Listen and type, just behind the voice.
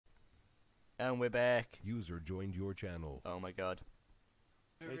And we're back. User joined your channel. Oh my god.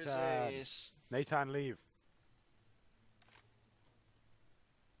 Who is this? Nathan, leave.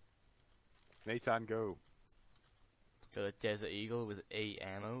 Nathan, go. Got a Desert Eagle with 8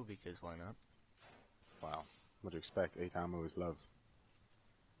 ammo, because why not? Wow. What do you expect? 8 ammo is love.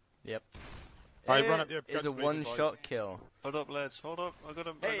 Yep. Alright, run up your It's a one-shot kill. Hold up, lads. Hold up. I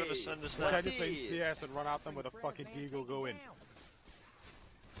gotta send this Try now. to play CS and run at them with a fucking deagle going.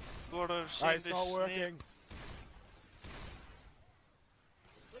 Gotta send Alright, it's this not working.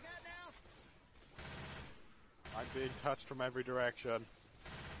 I'm being touched from every direction.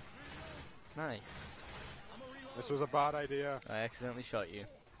 Nice. This was a bad idea. I accidentally shot you.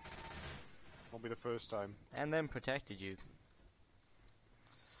 Won't be the first time. And then protected you.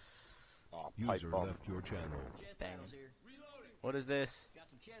 Oh, pipe User bomb. left your channel. Bang. What is this?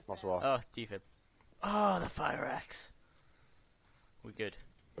 What's what? Oh, defib. Oh, the fire axe. We're good.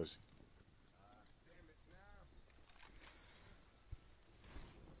 Pussy.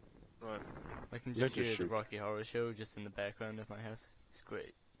 Right. I can Let just you hear the shoot. Rocky Horror Show just in the background of my house. It's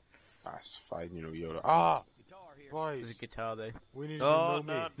great. That's fine, you know, Yoda. Ah! Boys, There's a guitar there. we need Oh, to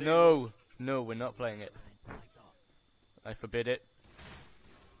know no, me. dude. No! No, we're not playing it. I forbid it.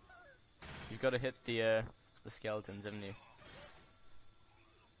 You've got to hit the skeletons, haven't you?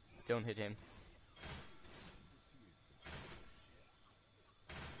 Don't hit him.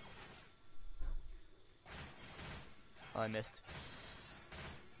 I missed.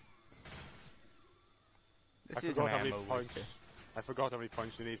 This is an forgot how many ammo points. waster. I forgot how many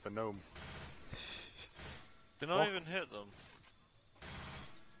points we need for Gnome. Can I even hit them?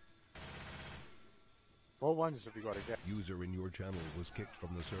 What ones have we got to get? User in your channel was kicked from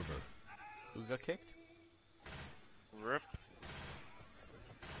the server. Who got kicked? Rip.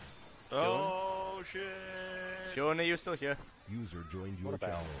 Oh shit! Sean, are you still here? User joined your What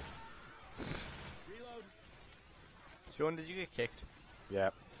about? channel. Sean, did you get kicked?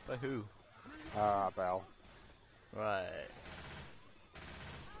 Yep. By who? Bell. Right.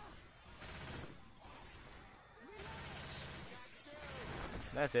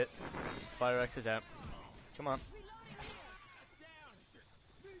 That's it. Fire axe is out. Come on.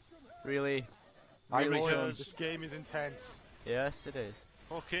 Really? I Really, know Sean? this game is intense. Yes, it is.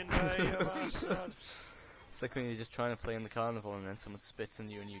 Fucking day, you bastard! It's like when you're just trying to play in the carnival and then someone spits on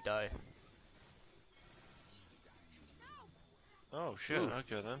you and you die. Oh shit, Ooh.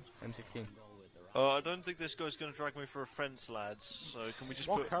 okay then. M16. I don't think this guy's gonna drag me for a fence, lads, so can we just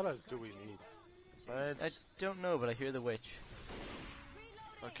What put... colours do we need? I Lads? don't know, but I hear the witch.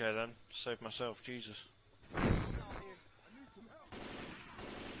 Okay then, save myself, Jesus.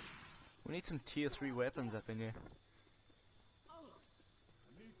 We need some tier 3 weapons up in here.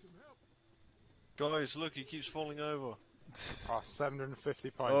 Guys, look, he keeps falling over. Oh, 750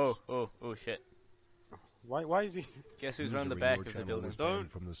 points. Oh shit. Why is he... Guess who's User around the in back your of the channel building? was banned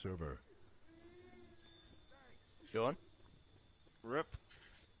Don't. from the server. Sean? Rip.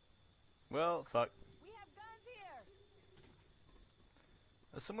 Well, fuck. We have guns here.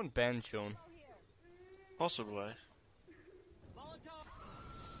 Has someone banned Sean? Possibly.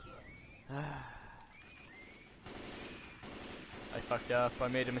 I fucked up. I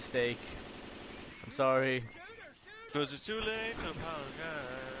made a mistake. I'm sorry. Because it's too late to apologize.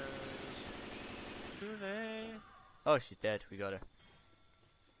 Too late. Oh, she's dead. We got her.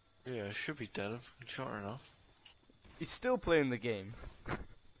 Yeah, I should be dead. I've shot her enough. He's still playing the game.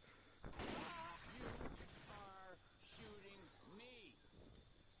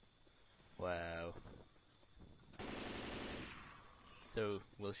 Wow. So,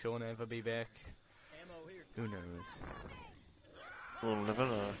 will Sean ever be back? Who knows? We'll never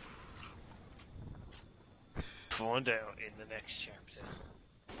know. Find out in the next chapter.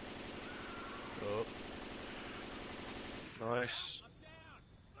 Oh, Nice.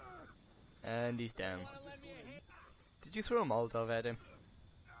 and he's down. Did you throw a Molotov at him?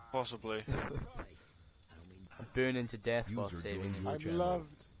 Possibly. I'm burning to death while User saving joined him. your I'm channel.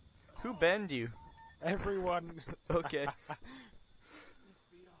 loved. Who banned you? Everyone. Okay.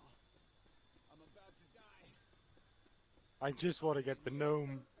 I just want to get the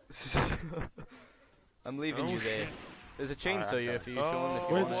Gnome. I'm leaving Oh, you there. shit. There's a chainsaw okay. here for you, Sean, if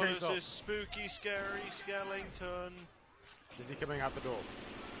you Where's want the it. What is chainsaw? this spooky, scary skeleton? Is he coming out the door?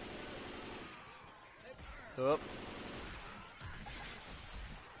 Oh,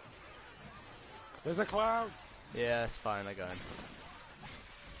 There's a cloud! yeah, it's fine, I got him.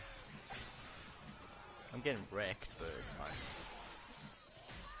 I'm getting wrecked, but it's fine.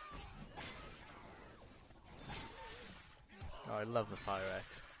 Oh, I love the fire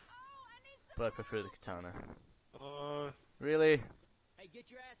axe. But I prefer the katana. Really? get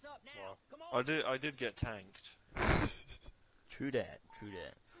your ass up now. Come on. I did get tanked. True that. True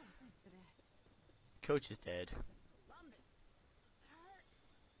that. Coach is dead.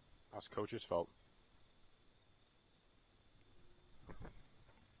 That's Coach's fault.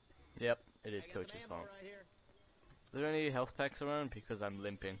 Yep, it is Coach's fault. Right here. Are there any health packs around? Because I'm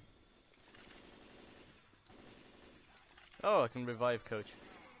limping. Oh, I can revive Coach.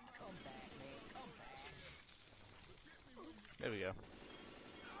 Come back, man. Come back. There we go.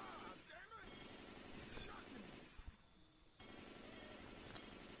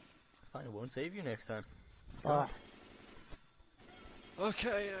 Fine, it won't save you next time. Ah,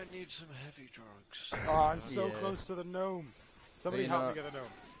 Okay, I need some heavy drugs. oh, I'm so Yeah. close to the gnome. Somebody you're help not. me get the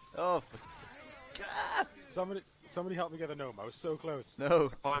gnome. Oh, Somebody help me get the gnome. I was so close.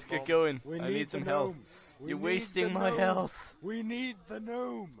 no. Hi, Let's get Mom. going. We I need need some the health. gnome. We You're need wasting the my gnome. health. We need the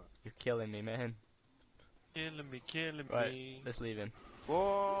gnome. You're killing me, man. Killing Right, me. let's leave him.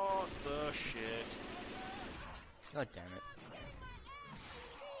 What the shit? God damn it.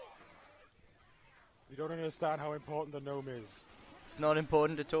 You don't understand how important the gnome is. It's not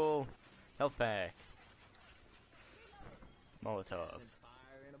important at all. Health pack. Molotov. Fire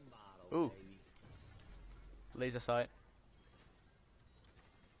in a bottle, Ooh. baby. Laser sight.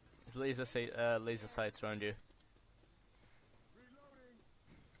 There's laser sights around you.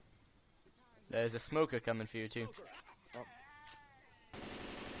 There's a smoker coming for you too.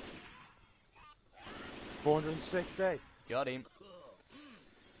 460. Got him.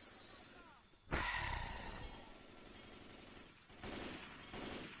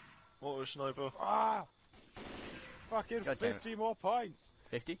 What a sniper. Ah! Fucking God damn it. 50 more points.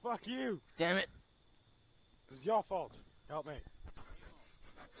 50? Fuck you. Damn it. This is your fault. Help me.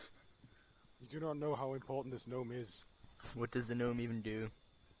 You do not know how important this gnome is. What does the gnome even do?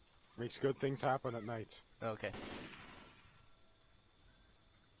 Makes good things happen at night. Okay.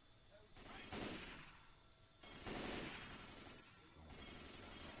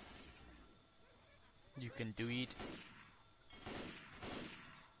 You can do it.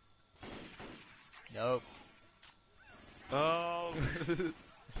 Nope. Oh,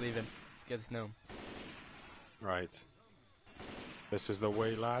 Let's leave him. Let's get this gnome. Right. This is the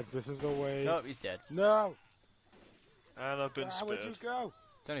way, lads. This is the way. Oh, he's dead. No! and I've been Where'd you spared. go?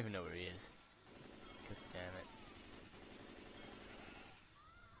 Don't even know where he is. God damn it.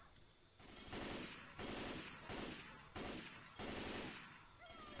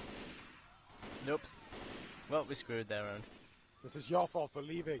 Nope. Well, we screwed that round. This is your fault for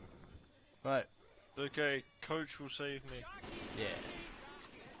leaving. Right. Okay, Coach will save me. Yeah.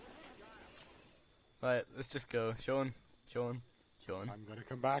 Right, let's just go. Sean. Sean. Sean. I'm gonna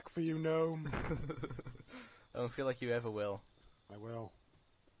come back for you, gnome. I don't feel like you ever will. I will.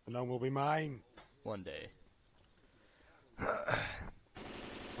 The gnome will be mine. One day.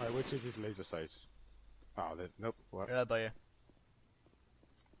 Right, which is his laser sight? Oh, nope. What? Right by you.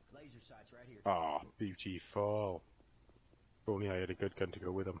 Laser sights right here. Oh, beautiful. If only I had a good gun to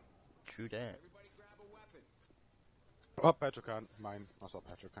go with him. True that. Oh, petrol can. Mine. That's not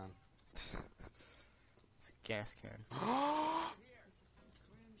petrol can. It's a gas can.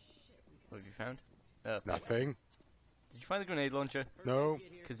 What have you found? Oh, paper. Nothing. Did you find the grenade launcher? No.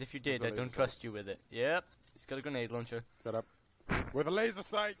 Because if you did, There's I a don't laser trust you with it. Yep, he's got a grenade launcher. Shut up. With a laser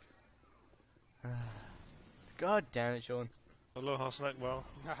sight. God damn it, Sean. Aloha, Snackwell.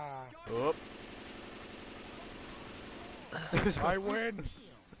 Haha. Oh. I win.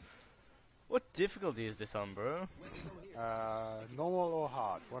 What difficulty is this on, bro? Normal or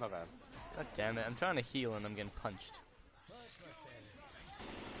hard? One of them. God damn it, I'm trying to heal and I'm getting punched.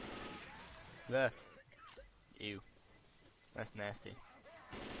 There. Ew. That's nasty.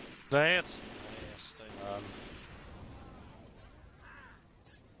 That's nasty.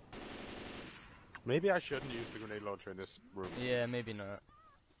 Maybe I shouldn't use the grenade launcher in this room. Yeah, maybe not.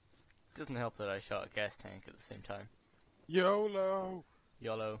 Doesn't help that I shot a gas tank at the same time. YOLO.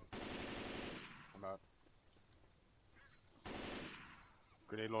 YOLO. I'm out.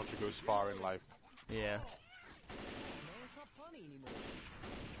 Grenade launcher goes far in life. Yeah. Man, it's not funny anymore.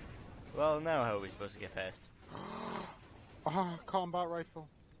 Well, now how are we supposed to get past? Ah, combat rifle.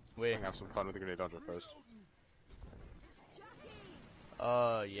 Wait. I'm gonna have some fun with the grenade launcher first.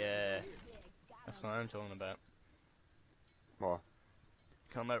 Oh, yeah. That's what I'm talking about. More.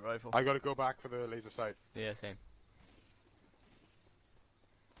 Combat rifle. I gotta go back for the laser sight. Yeah, same.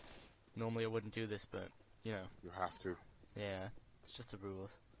 Normally I wouldn't do this, but, you know. You have to. Yeah. It's just the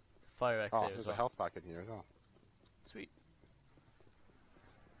rules. Fire axe Oh, there as there's a well. health pack in here as well. Sweet.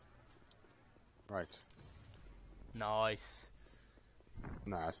 Right. Nice.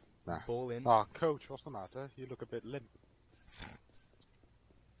 Nah. Ball in. Oh, coach, what's the matter? You look a bit limp.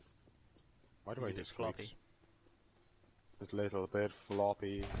 Why do He's I a bit just floppy. Just a little bit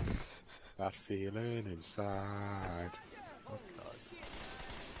floppy. That feeling inside. Oh god.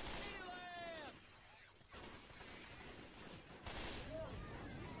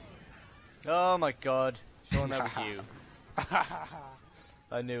 Oh my god. Sean, that was you.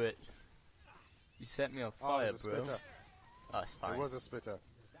 I knew it. You set me on Oh, fire, it was a bro. spitter. Oh, it's fine. It was a spitter.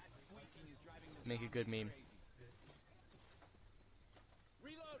 Make a good meme.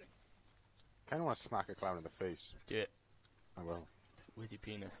 Kinda wanna smack a clown in the face. Do it. I will. With your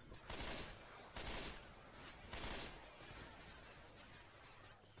penis.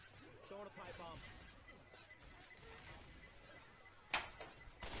 Throwing a pipe bomb.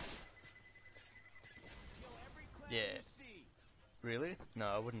 Yeah. Really? No,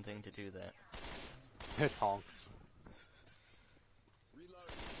 I wouldn't think to do that. It honks.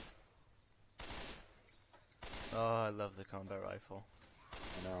 Oh, I love the combat rifle.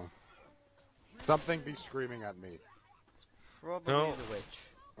 I know. Something be screaming at me. Probably No. the witch.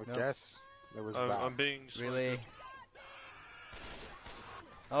 I No. guess it was that. I'm being Really?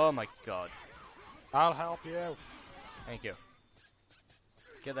 Oh my god. I'll help you. Thank you.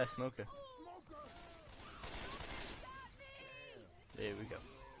 Let's get that smoker. There we go.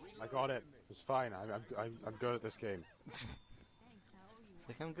 I got it. It's fine. I'm good at this game. It's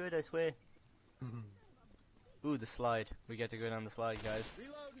like, I'm good, I swear. Ooh, the slide. We get to go down the slide, guys.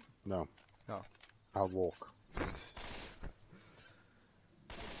 No. Oh. I'll walk. Take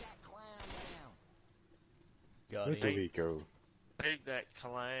that clown down. Got Where it. do we go? Take that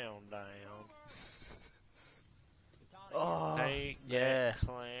clown down. Oh, Take yeah. that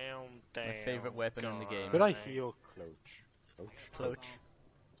clown down. My favourite weapon in the game. Did I heal Cloach? Cloach.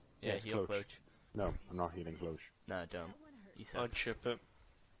 Yeah, Yes, heal Cloach. Cloach. No, I'm not healing Cloach. No, don't. He I'd sucks. ship it.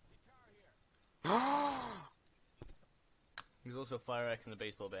 There's also a fire axe and a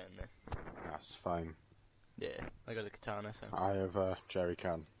baseball bat in there. That's fine. Yeah, I got a katana, so. I have a jerry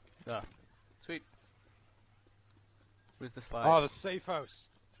can. Ah, sweet. Where's the slide? Oh, the safe house!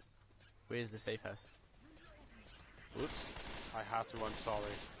 Where's the safe house? Whoops. I have to, I'm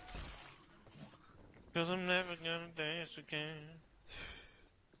sorry. Cause I'm never gonna dance again.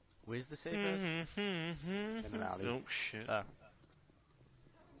 Where's the safe house? In an alley. Oh shit. Ah.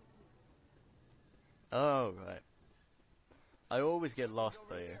 Oh, right. I always get lost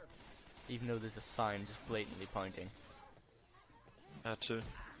by here. Even though there's a sign just blatantly pointing. Had to.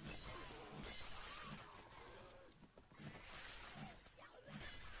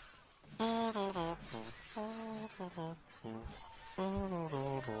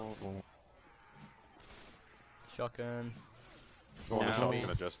 Shotgun. Go on, the Zombies. shotgun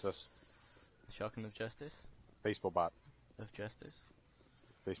of justice. Shotgun of justice? Baseball bat. Of justice?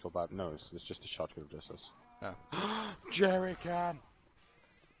 Baseball bat. No, it's just a shotgun of justice. Oh. Jerry can!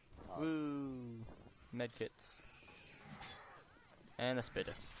 Woo! Medkits. And a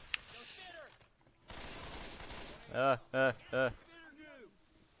spitter. Yeah,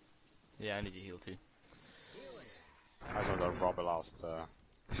 I need to heal too. I just want to rob a last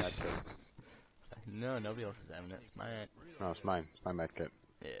medkit. No, nobody else is having it. It's mine. No, it's mine. It's my medkit.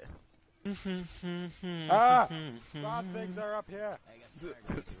 Yeah. Ah! Bad things are up here! Hey, got some frag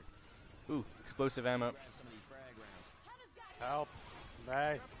rounds here. Ooh, explosive ammo. Grab some of these frag rounds. Help!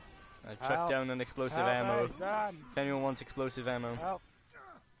 May! I chucked Help. down an explosive Help ammo. me, Dan! If anyone wants explosive ammo, Help!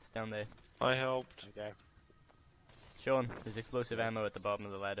 it's down there. I helped. Okay. Sean, there's explosive ammo at the bottom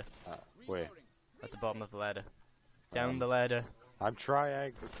of the ladder. Wait. At the bottom of the ladder. Down the ladder. I'm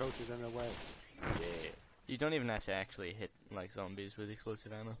trying. The coach is in the way. Yeah. You don't even have to actually hit like zombies with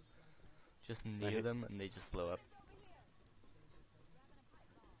explosive ammo. Just near hit- them and they just blow up.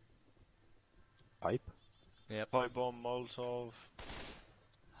 Pipe? Yep. Pipe bomb, Molotov.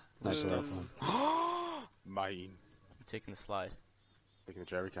 Nice Stuff. stuff. Mine. I'm taking the slide. Taking a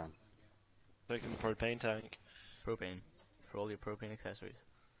jerry can. Taking the propane tank. Propane. For all your propane accessories.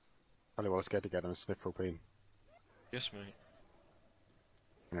 Tell you what, let's get together and sniff propane. Yes, mate.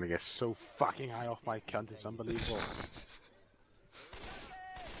 I'm gonna get so fucking high off my cunt, it's unbelievable.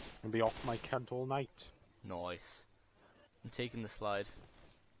 I'm gonna be off my cunt all night. Nice. I'm taking the slide.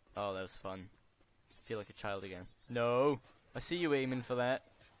 Oh, that was fun. I feel like a child again. No! I see you aiming for that.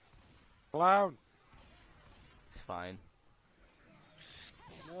 Clown! It's fine.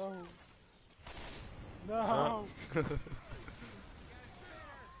 No! No!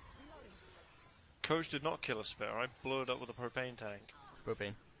 Coach did not kill a spitter. I blew it up with a propane tank.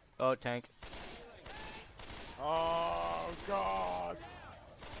 Propane. Oh, tank. Oh god!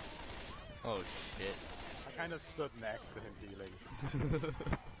 Oh, shit. I kinda stood next to him healing.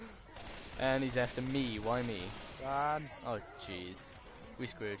 And he's after me. Why me? Dan! Oh, jeez. We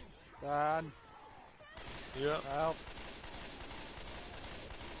screwed. Dan, Yeah. help.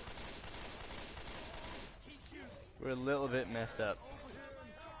 We're a little bit messed up.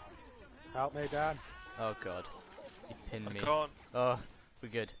 Help me, Dan. Oh god. He pinned I me. can't. Oh, we're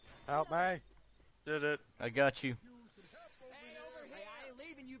good. Help me. Did it. I got you.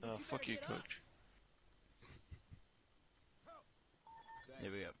 Oh, fuck you, coach.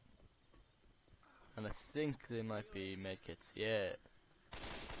 There we go. And I think they might be medkits. Yeah.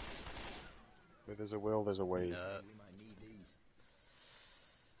 Where there's a will, there's a way. No.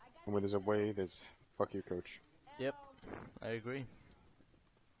 And where there's a way, there's fuck you, coach. Yep. I agree.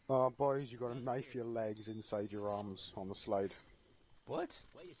 Oh, boys, you gotta knife your legs inside your arms on the slide. What?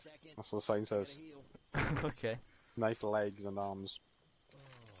 That's what the sign says. Okay. Knife legs and arms.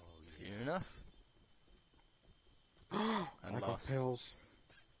 Fair enough. I I'm got lost. pills.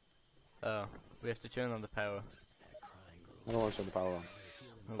 Oh, we have to turn on the power. I don't want to turn the power on.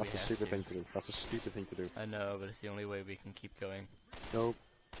 Well, That's we a have stupid to. thing to do. That's a stupid thing to do. I know, but it's the only way we can keep going. Nope.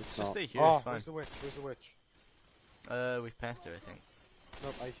 It's Just not. stay here, Oh, it's fine. where's the witch? Where's the witch? We've passed her, I think.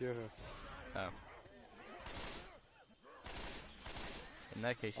 Nope, I hear her. Oh. In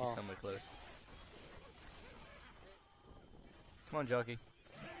that case, she's Oh. somewhere close. Come on, jockey.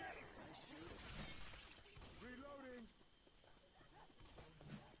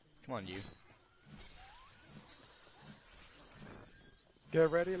 Come on, you. Get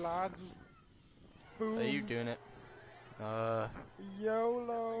ready, lads. Boom. Are you doing it?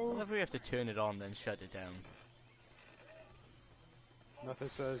 YOLO. Well, if we have to turn it on, then shut it down. Nothing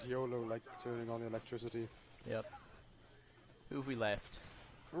says YOLO like turning on the electricity. Yep. Who have we left?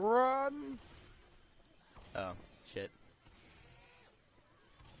 Run! Oh, shit.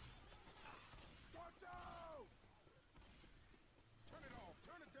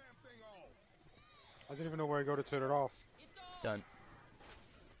 I didn't even know where I go to turn it off. It's done.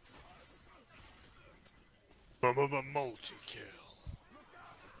 Multi-kill.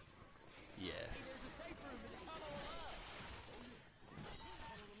 Yes.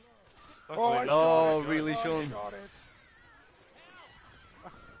 Oh, I Oh, really, Oh, Sean? got it.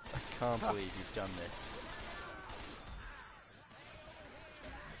 I can't believe you've done this.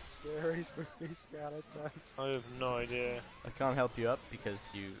 Scary, spooky skeletons. I have no idea. I can't help you up because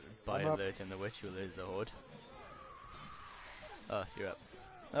you, by I'm up. alerting the witch, you alerted the horde. Oh, you're up.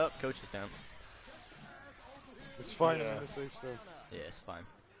 Oh, coach is down. It's fine, Yeah. I'm in the safe zone. Yeah, it's fine.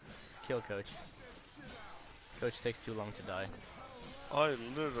 Let's kill coach. Coach takes too long to die. I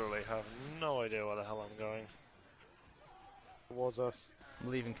literally have no idea where the hell I'm going. Towards us. I'm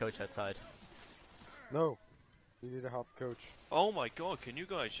leaving coach outside. No. You need to help coach. Oh my god, can you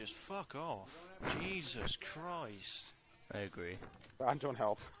guys just fuck off? Jesus Christ. I agree. And don't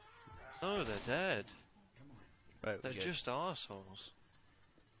help. No, they're dead. Right, They're we're good. just arseholes.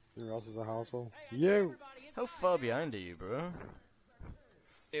 Who else is a household? You! How far behind are you, bro?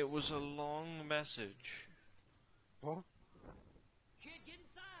 It was a long message. What?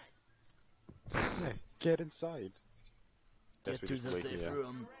 Yeah, get inside. Guess we just wait here.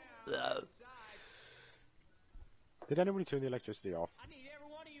 room. Did anybody turn the electricity off? I need every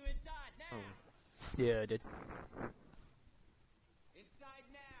one of you inside now. Yeah, I did. Inside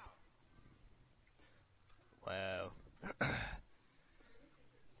now. Wow.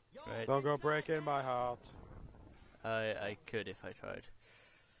 Right. Don't go breaking my heart. I could if I tried.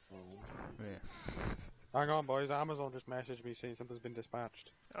 Oh. Yeah. Hang on, boys. Amazon just messaged me saying something's been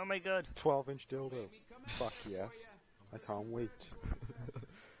dispatched. Oh my god. 12-inch dildo. Fuck yes. I can't wait.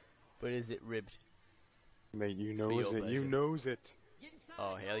 But is it ribbed? Mate, you For knows your it. You pleasure. knows it. Get inside.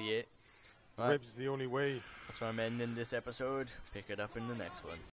 Oh, hell yeah. Right, Ribs the only way. that's where I'm ending this episode. Pick it up in the next one.